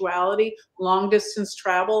spirituality, long distance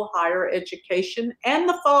travel, higher education, and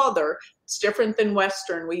the father. It's different than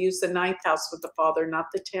Western. We use the 9th house with the father, not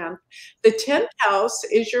the 10th. The 10th house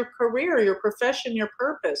is your career, your profession, your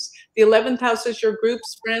purpose. The 11th house is your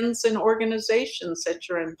groups, friends, and organizations that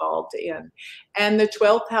you're involved in. And the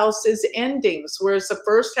 12th house is endings, whereas the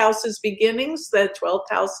 1st house is beginnings, the 12th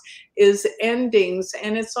house is endings.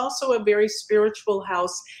 And it's also a very spiritual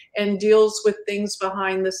house and deals with things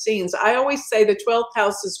behind the scenes. I always say the 12th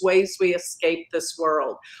house is ways we escape this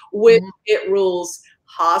world, which it rules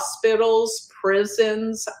hospitals,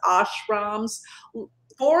 prisons, ashrams,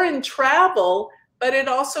 foreign travel, but it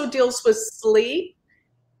also deals with sleep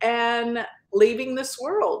and leaving this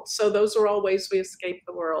world. So those are all ways we escape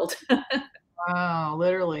the world. Wow,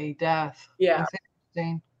 literally death. Yeah. That's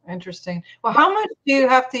interesting. Interesting. Well, how much do you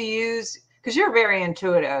have to use? Because you're very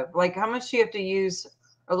intuitive. Like, how much do you have to use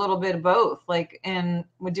a little bit of both? Like, and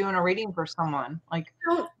with doing a reading for someone, like,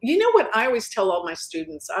 You know what I always tell all my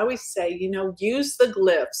students? I always say, use the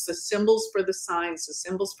glyphs, the symbols for the signs, the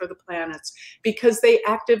symbols for the planets, because they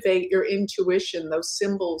activate your intuition. Those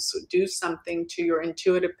symbols do something to your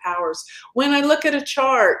intuitive powers. When I look at a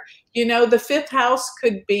chart, the fifth house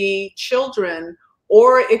could be children,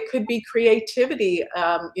 or it could be creativity,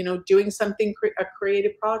 doing something, a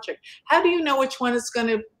creative project. How do you know which one it's going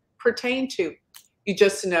to pertain to? You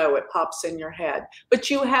just know, it pops in your head.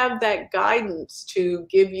 But you have that guidance to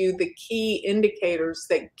give you the key indicators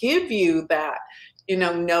that give you that,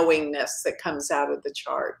 knowingness that comes out of the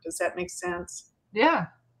chart. Does that make sense? yeah,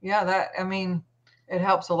 I mean, it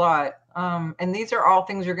helps a lot. And these are all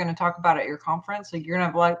things you're going to talk about at your conference. Like, you're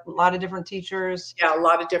going to have a lot of different teachers. Yeah, a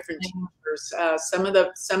lot of different teachers. Some of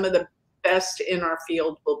the best in our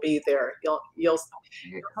field will be there. You'll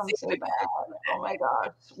see so bad. Oh my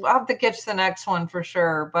gosh. We'll have to catch the next one for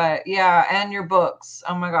sure. But yeah, and your books.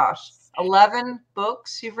 Oh my gosh. 11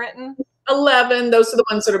 books you've written? 11. Those are the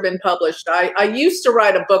ones that have been published. I used to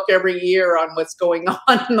write a book every year on what's going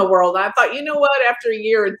on in the world. I thought, you know what, after a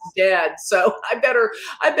year it's dead. So I better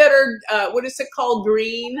what is it called?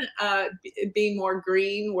 Green, be more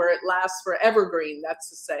green, where it lasts forever green. That's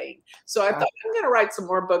the saying. So I thought, I'm going to write some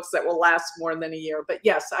more books that will last more than a year. But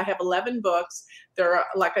yes, I have 11 books. They're,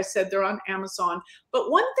 like I said, they're on Amazon.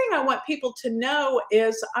 But one thing I want people to know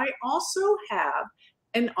is I also have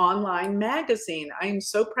an online magazine. I am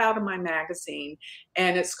so proud of my magazine,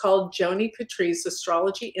 and it's called Joni Patry's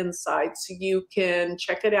Astrology Insights. You can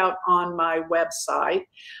check it out on my website,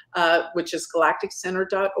 which is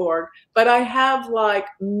galacticcenter.org. But I have like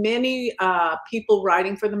many people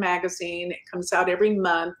writing for the magazine. It comes out every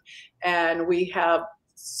month, and we have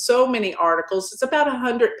so many articles. It's about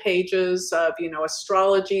 100 pages of,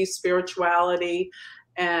 astrology, spirituality,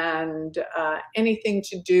 and anything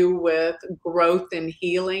to do with growth and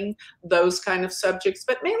healing, those kind of subjects,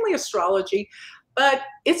 but mainly astrology. But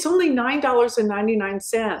it's only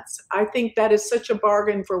 $9.99. I think that is such a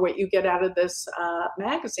bargain for what you get out of this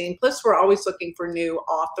magazine. Plus, we're always looking for new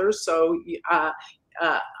authors. So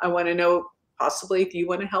I want to know, possibly, if you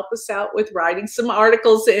want to help us out with writing some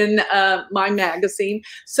articles in my magazine.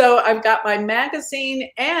 So I've got my magazine,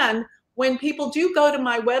 and when people do go to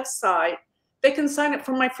my website, they can sign up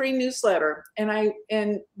for my free newsletter.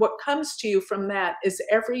 And what comes to you from that is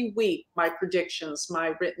every week, my predictions,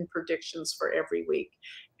 my written predictions for every week.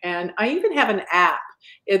 And I even have an app.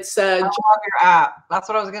 It's I love your app. That's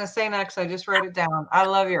what I was going to say next. I just wrote it down. I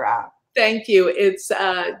love your app. Thank you. It's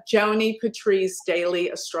Joni Patry's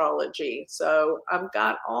Daily Astrology. So I've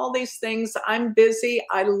got all these things. I'm busy.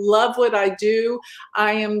 I love what I do.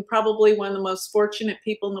 I am probably one of the most fortunate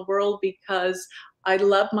people in the world because I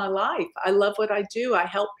love my life. I love what I do. I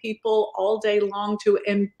help people all day long to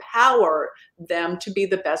empower them to be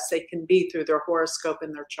the best they can be through their horoscope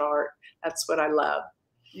and their chart. That's what I love.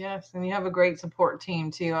 Yes, and you have a great support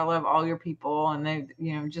team too. I love all your people, and they,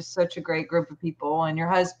 just such a great group of people, and your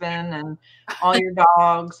husband and all your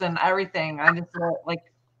dogs and everything. I just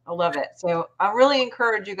I love it. So I really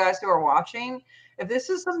encourage you guys who are watching, if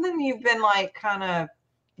this is something you've been like kind of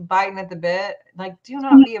biting at the bit, like, do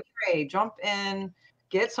not be afraid. Jump in,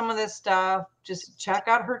 get some of this stuff. Just check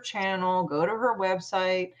out her channel, go to her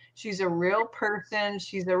website. She's a real person.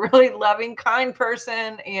 She's a really loving, kind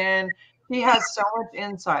person, and she has so much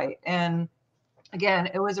insight. And again,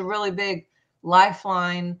 it was a really big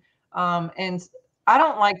lifeline. And I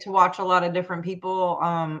don't like to watch a lot of different people.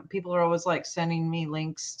 People are always like sending me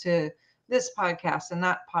links to this podcast and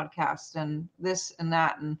that podcast and this and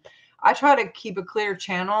that. And I try to keep a clear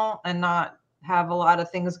channel and not have a lot of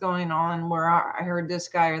things going on where I heard this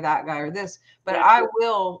guy or that guy or this, but I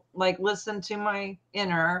will like listen to my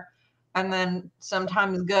inner and then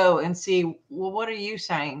sometimes go and see, well, what are you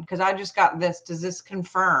saying? Because I just got this. Does this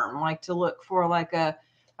confirm? Like, to look for like a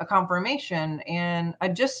confirmation. And I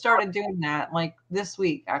just started doing that like this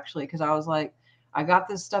week, actually, because I was like, I got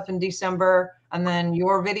this stuff in December, and then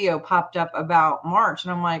your video popped up about March.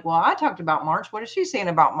 And I'm like, well, I talked about March. What is she saying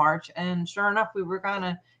about March? And sure enough, we were kind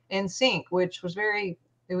of in sync, which was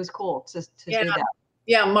it was cool to see that.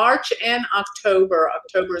 Yeah, March and October.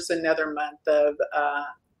 October is another month of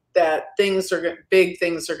that big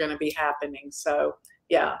things are going to be happening. So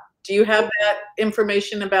yeah. Do you have that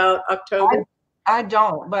information about October? I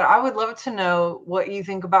don't, but I would love to know what you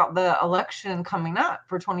think about the election coming up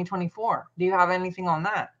for 2024. Do you have anything on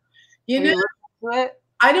that?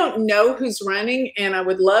 I don't know who's running, and I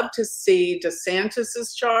would love to see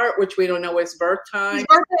DeSantis's chart, which we don't know his birth time. His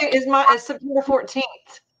birthday is September 14th.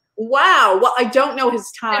 Wow. Well, I don't know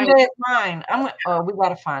his time. Same day as mine. We got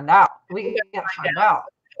to find out. We got to find out.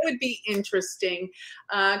 Would be interesting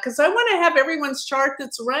because I want to have everyone's chart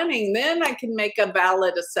that's running. Then I can make a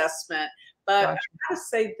valid assessment. But Gotcha. I gotta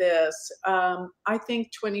say this: I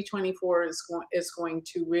think 2024 is going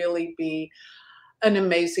to really be an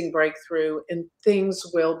amazing breakthrough, and things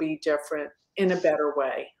will be different in a better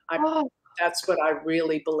way. That's what I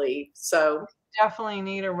really believe. So definitely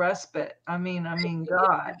need a respite. I mean,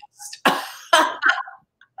 God.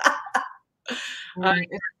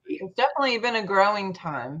 It's definitely been a growing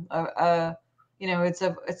time. It's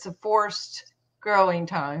a forced growing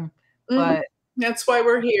time, but that's why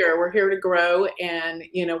we're here. We're here to grow, and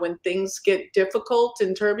when things get difficult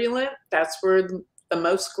and turbulent, that's where the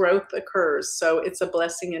most growth occurs. So it's a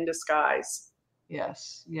blessing in disguise.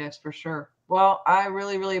 Yes, for sure. Well, I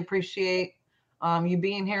really, really appreciate you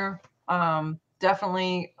being here.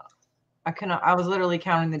 Definitely, I was literally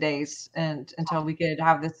counting the days until we could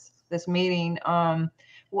have this meeting.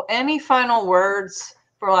 Well, any final words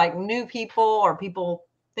for like new people or people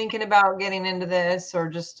thinking about getting into this, or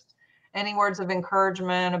just any words of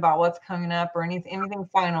encouragement about what's coming up, or anything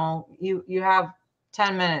final? You have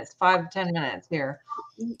 10 minutes, 5 to 10 minutes here.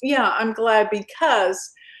 Yeah, I'm glad,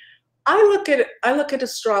 because I look at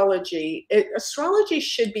astrology. Astrology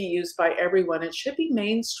should be used by everyone. It should be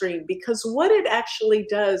mainstream, because what it actually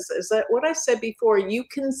does is that, what I said before, you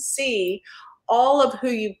can see all of who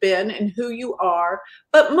you've been and who you are,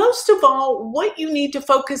 but most of all, what you need to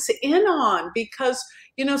focus in on, because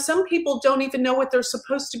some people don't even know what they're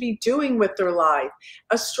supposed to be doing with their life.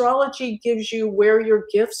 Astrology gives you where your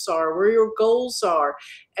gifts are, where your goals are,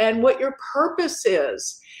 and what your purpose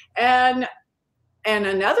is. And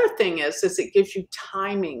another thing is it gives you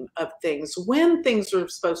timing of things, when things are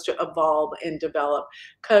supposed to evolve and develop.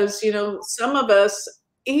 Because, some of us,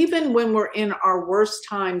 even when we're in our worst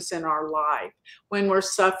times in our life, when we're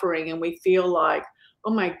suffering and we feel like,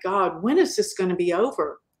 oh my God, when is this going to be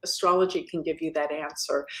over? Astrology can give you that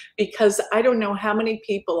answer, because I don't know how many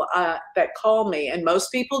people that call me, and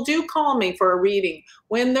most people do call me for a reading,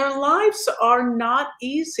 when their lives are not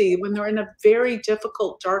easy, when they're in a very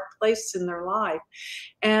difficult, dark place in their life.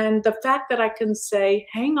 And the fact that I can say,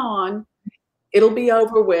 hang on, it'll be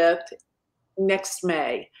over with next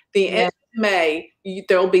May. End of May,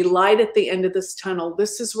 there'll be light at the end of this tunnel.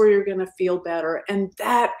 This is where you're going to feel better. And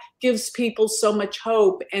that gives people so much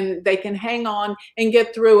hope, and they can hang on and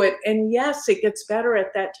get through it. And yes, it gets better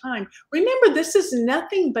at that time. Remember, this is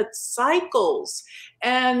nothing but cycles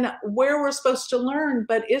and where we're supposed to learn.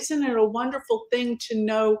 But isn't it a wonderful thing to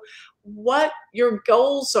know what your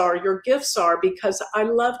goals are, your gifts are? Because I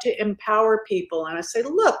love to empower people, and I say,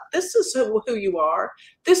 look, this is who you are.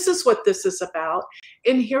 This is what this is about.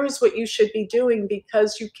 And here's what you should be doing,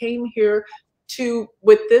 because you came here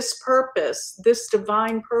with this purpose, this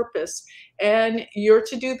divine purpose, and you're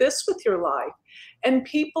to do this with your life. And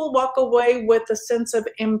people walk away with a sense of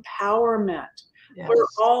empowerment. Yes. We're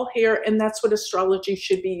all here, and that's what astrology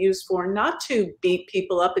should be used for, not to beat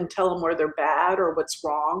people up and tell them where they're bad or what's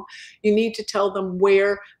wrong. You need to tell them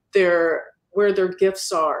where their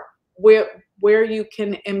gifts are, where you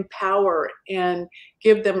can empower and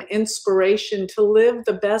give them inspiration to live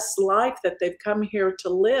the best life that they've come here to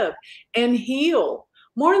live, and heal.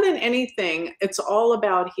 More than anything, it's all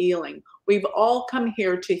about healing. We've all come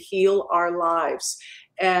here to heal our lives.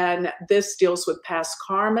 And this deals with past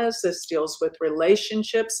karmas, this deals with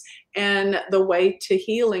relationships, and the way to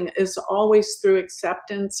healing is always through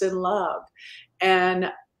acceptance and love.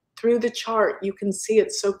 And through the chart, you can see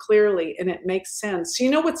it so clearly, and it makes sense.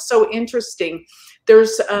 You know what's so interesting?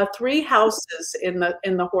 There's 3 houses in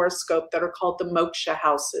the horoscope that are called the moksha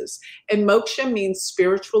houses. And moksha means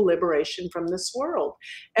spiritual liberation from this world.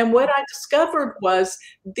 And what I discovered was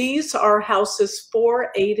these are houses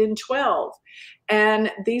 4, 8, and 12.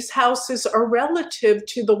 And these houses are relative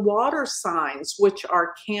to the water signs, which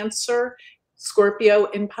are Cancer, Scorpio,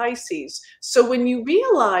 and Pisces. So when you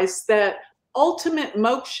realize that ultimate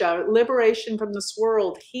moksha, liberation from this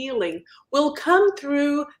world, healing, will come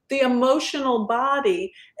through the emotional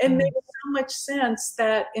body, and makes so much sense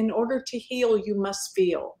that in order to heal, you must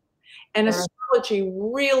feel. And astrology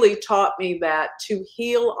really taught me that, to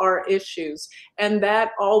heal our issues. And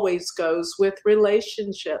that always goes with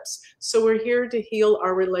relationships. So we're here to heal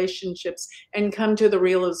our relationships and come to the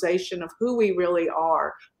realization of who we really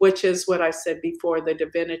are, which is what I said before, the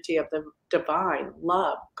divinity of the divine,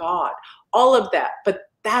 love, God, all of that. But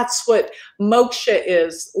That's what moksha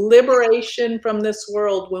is, liberation from this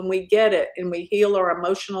world. When we get it and we heal our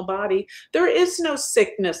emotional body, there is no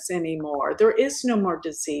sickness anymore. There is no more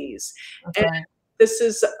disease. That's And right.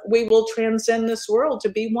 we will transcend this world to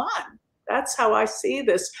be one. That's how I see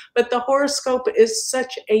this. But the horoscope is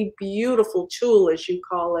such a beautiful tool, as you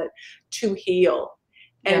call it, to heal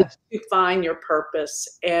and Yes. to find your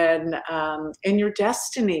purpose and your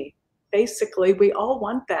destiny. Basically, we all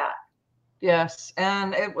want that. Yes.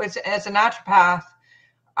 And it was, as a naturopath,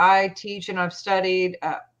 I teach and I've studied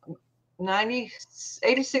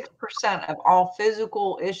 86% of all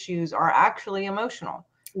physical issues are actually emotional.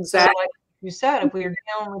 So Exactly. like you said, if we are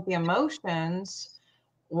dealing with the emotions,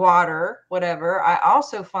 water, whatever, I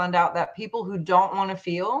also find out that people who don't want to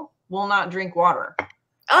feel will not drink water.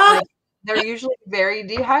 Ah, Like they're usually very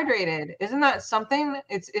dehydrated. Isn't that something?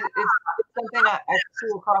 It's something I see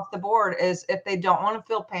across the board is if they don't want to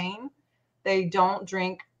feel pain, they don't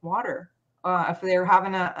drink water. If they're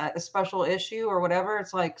having a special issue or whatever,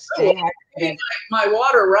 it's like oh, stay I need hydrated. my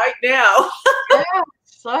water right now. Yeah,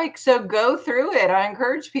 it's like so go through it. I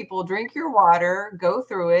encourage people drink your water, go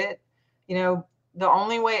through it. You know, the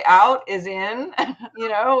only way out is in. You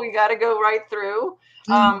know, we got to go right through.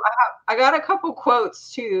 I got a couple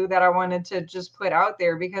quotes too that I wanted to just put out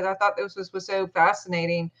there because I thought this was so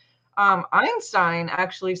fascinating. Einstein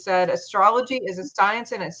actually said astrology is a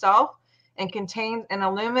science in itself and contains an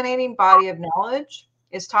illuminating body of knowledge.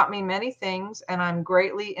 It's taught me many things and I'm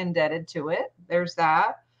greatly indebted to it. There's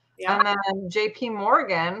that. Yeah. And then JP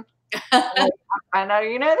Morgan, I know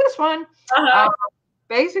you know this one, Uh-huh.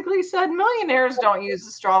 basically said millionaires don't use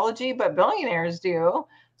astrology, but billionaires do.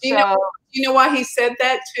 Do you know, So do you know why he said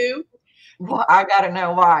that too? well, I got to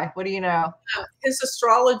know why. What do you know? His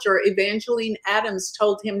astrologer, Evangeline Adams,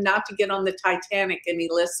 told him not to get on the Titanic, and he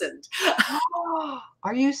listened.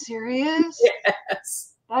 Are you serious?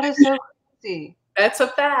 Yes, That is so crazy. that's a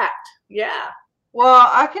fact. Yeah. Well,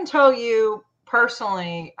 I can tell you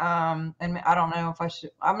personally, and I don't know if I should,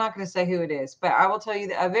 I'm not going to say who it is, but I will tell you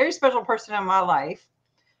that a very special person in my life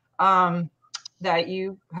um, that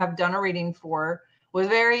you have done a reading for was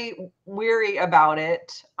very weary about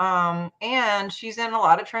it. And she's in a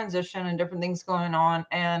lot of transition and different things going on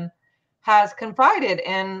and has confided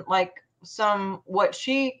in like some what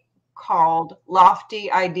she called lofty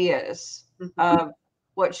ideas of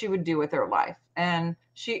what she would do with her life. And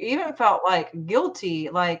she even felt like guilty,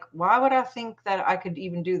 like, why would I think that I could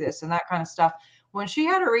even do this and that kind of stuff. When she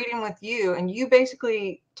had a reading with you and you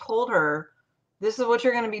basically told her, this is what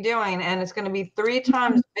you're going to be doing, and it's going to be 3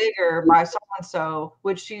 times bigger by so and so,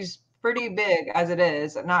 which she's pretty big as it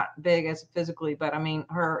is, not big as physically, but I mean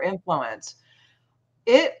her influence.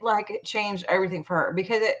 It changed everything for her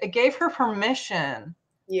because it gave her permission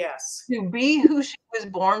Yes. to be who she was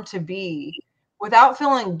born to be without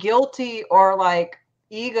feeling guilty or like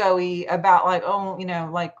ego-y about like, oh, you know,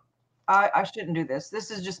 like I shouldn't do this. This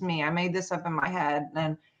is just me. I made this up in my head.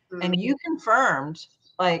 And you confirmed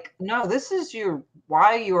like, no, this is your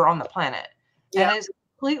why you are on the planet. Yeah. And it's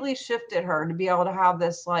completely shifted her to be able to have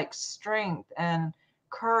this like strength and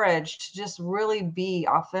courage to just really be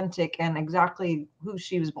authentic and exactly who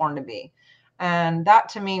she was born to be. And that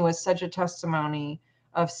to me was such a testimony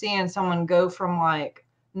of seeing someone go from like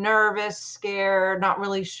nervous, scared, not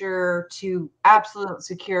really sure to absolute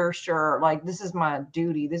secure, sure, like this is my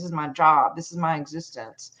duty, this is my job, this is my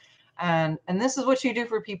existence. And this is what you do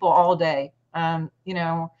for people all day. You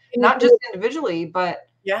know, not just individually, but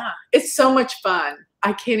Yeah, it's so much fun.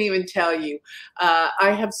 I can't even tell you.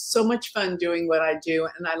 I have so much fun doing what I do,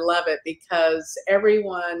 and I love it because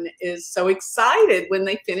everyone is so excited when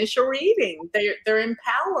they finish a reading. They're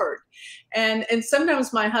empowered, and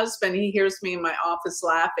sometimes my husband, he hears me in my office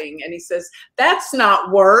laughing, and he says, "That's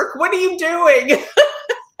not work. What are you doing?"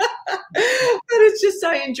 But it's just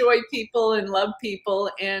I enjoy people and love people,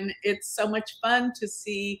 and it's so much fun to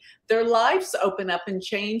see their lives open up and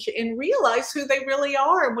change and realize who they really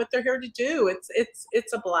are and what they're here to do.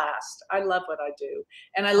 It's a blast. I love what I do,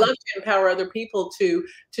 and I love to empower other people to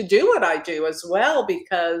do what I do as well,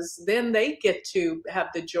 because then they get to have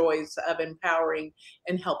the joys of empowering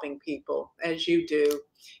and helping people as you do.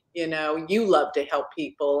 You know, you love to help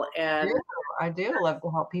people, and I do love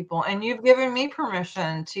to help people. And you've given me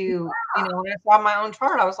permission to, you know, when I saw my own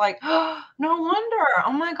chart, I was like, oh, no wonder.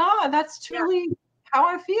 Oh my God, that's truly how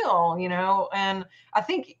I feel, you know. And I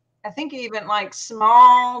think even like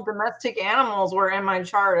small domestic animals were in my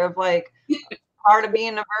chart of like part of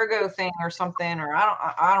being a Virgo thing or something, or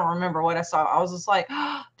I don't remember what I saw. I was just like,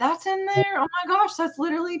 oh, that's in there. Oh my gosh, that's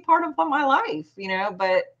literally part of my life, you know,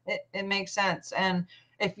 but it makes sense. And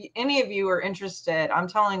if any of you are interested, I'm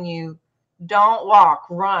telling you, don't walk,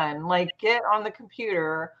 run. Like, get on the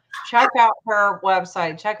computer, check out her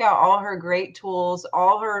website, check out all her great tools,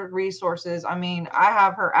 all her resources. I mean, I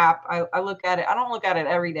have her app. I look at it. I don't look at it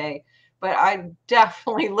every day, but I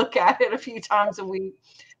definitely look at it a few times a week,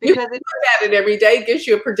 You because look at it every day, it gives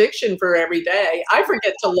you a prediction for every day. I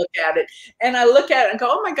forget to look at it, and I look at it and go,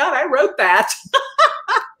 oh my God, I wrote that.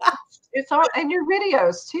 it's all in your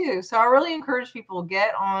videos too. So I really encourage people,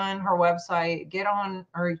 get on her website, get on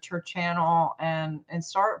her channel, and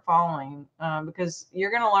start following, because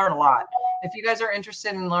you're going to learn a lot. If you guys are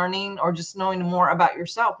interested in learning or just knowing more about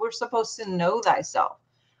yourself, we're supposed to know thyself.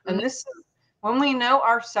 And this, when we know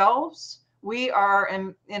ourselves, we are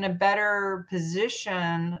in a better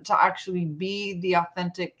position to actually be the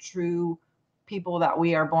authentic, true people that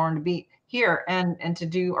we are born to be here, and to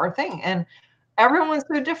do our thing. And everyone's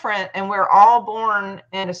so different, and we're all born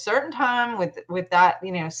in a certain time with that,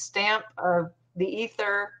 stamp of the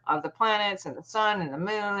ether of the planets and the sun and the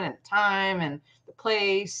moon and time and the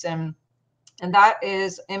place, and that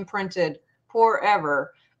is imprinted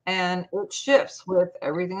forever. And it shifts with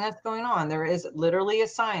everything that's going on. There is literally a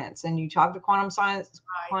science, and you talk to quantum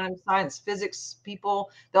science physics people,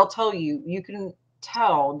 they'll tell you, you can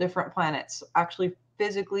tell different planets actually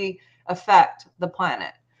physically affect the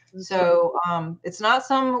planet. So it's not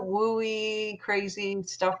some wooey, crazy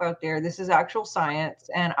stuff out there. This is actual science,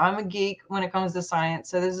 and I'm a geek when it comes to science.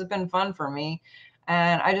 So this has been fun for me,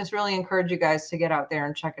 and I just really encourage you guys to get out there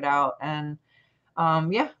and check it out. And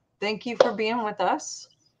yeah, thank you for being with us.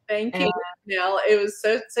 Thank you, Nell. It was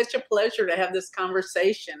such a pleasure to have this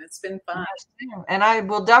conversation. It's been fun. And I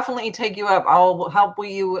will definitely take you up. I'll help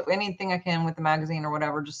you with anything I can with the magazine or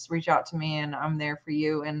whatever. Just reach out to me, and I'm there for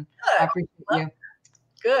you. And I appreciate you.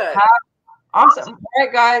 Good. Awesome. All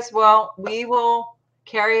right, guys. Well, we will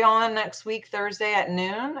carry on next week, Thursday at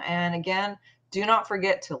noon. And again, do not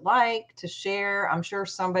forget to like, to share. I'm sure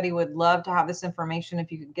somebody would love to have this information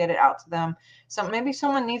if you could get it out to them. So maybe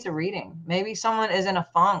someone needs a reading. Maybe someone is in a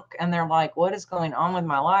funk and they're like, what is going on with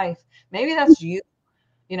my life? Maybe that's you,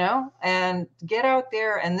 and get out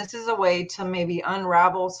there. And this is a way to maybe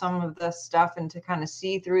unravel some of the stuff and to kind of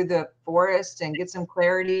see through the forest and get some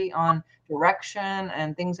clarity on direction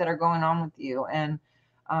and things that are going on with you. And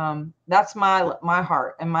that's my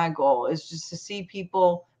heart and my goal, is just to see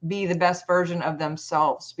people be the best version of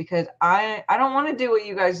themselves, because I don't want to do what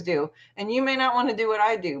you guys do, and you may not want to do what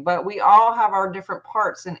I do, but we all have our different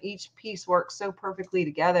parts, and each piece works so perfectly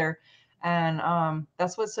together. And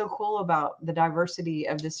that's what's so cool about the diversity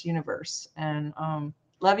of this universe. And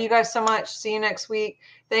love you guys so much. See you next week.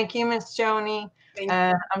 Thank you, Miss Joni.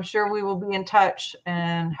 And I'm sure we will be in touch,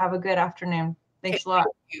 and have a good afternoon. Thanks a lot.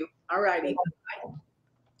 Thank you. All righty. Bye.